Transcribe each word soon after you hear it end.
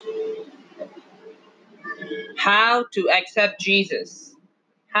How to accept Jesus.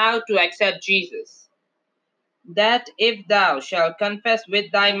 How to accept Jesus. That if thou shalt confess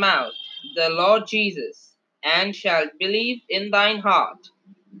with thy mouth the Lord Jesus, and shalt believe in thine heart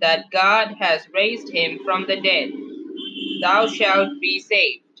that God has raised him from the dead, thou shalt be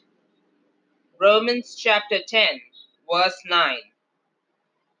saved. Romans chapter 10, verse 9.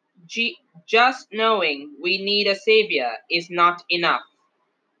 Just knowing we need a Savior is not enough.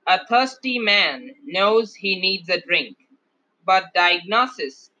 A thirsty man knows he needs a drink, but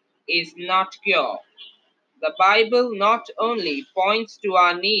diagnosis is not cure. The Bible not only points to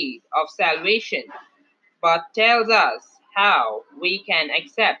our need of salvation, but tells us how we can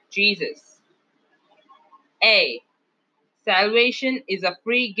accept Jesus. A. Salvation is a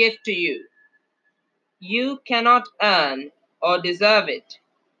free gift to you. You cannot earn or deserve it.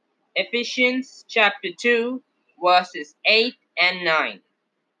 Ephesians chapter 2, verses 8 and 9.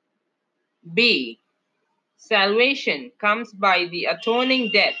 B. Salvation comes by the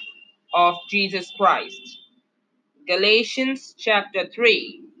atoning death of Jesus Christ. Galatians chapter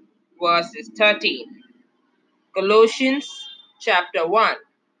 3, verses 13. Colossians chapter 1,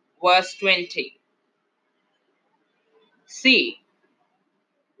 verse 20. C.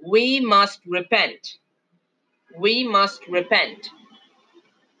 We must repent. We must repent.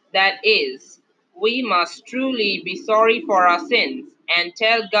 That is, we must truly be sorry for our sins and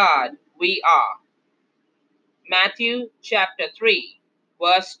tell God we are. Matthew chapter 3,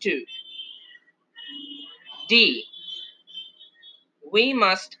 verse 2. D. We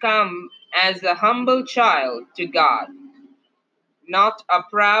must come as a humble child to God, not a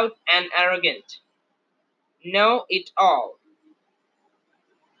proud and arrogant, know-it-all.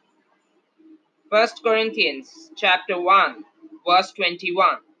 1 Corinthians chapter 1, verse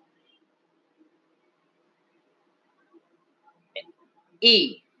 21.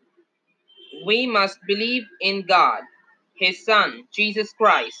 E. We must believe in God, His Son, Jesus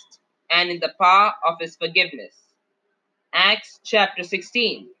Christ, and in the power of His forgiveness. Acts chapter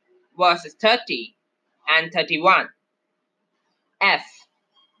 16, verses 30 and 31. F.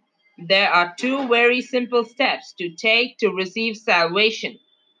 There are two very simple steps to take to receive salvation.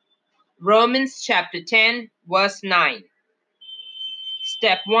 Romans chapter 10, verse 9.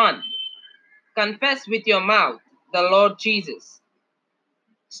 Step 1. Confess with your mouth the Lord Jesus.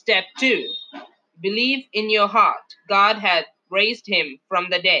 Step 2. Believe in your heart God had raised him from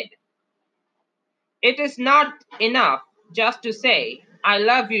the dead. It is not enough just to say, I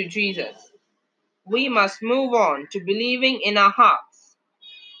love you, Jesus. We must move on to believing in our hearts.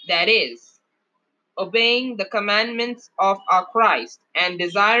 That is, obeying the commandments of our Christ and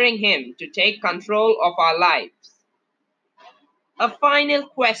desiring Him to take control of our lives. A final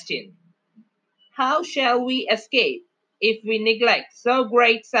question. How shall we escape if we neglect so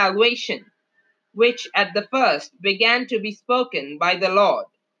great salvation, which at the first began to be spoken by the Lord,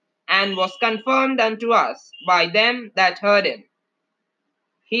 and was confirmed unto us by them that heard him?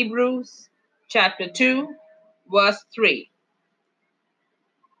 Hebrews chapter 2, verse 3.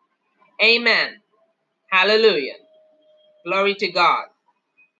 Amen. Hallelujah. Glory to God.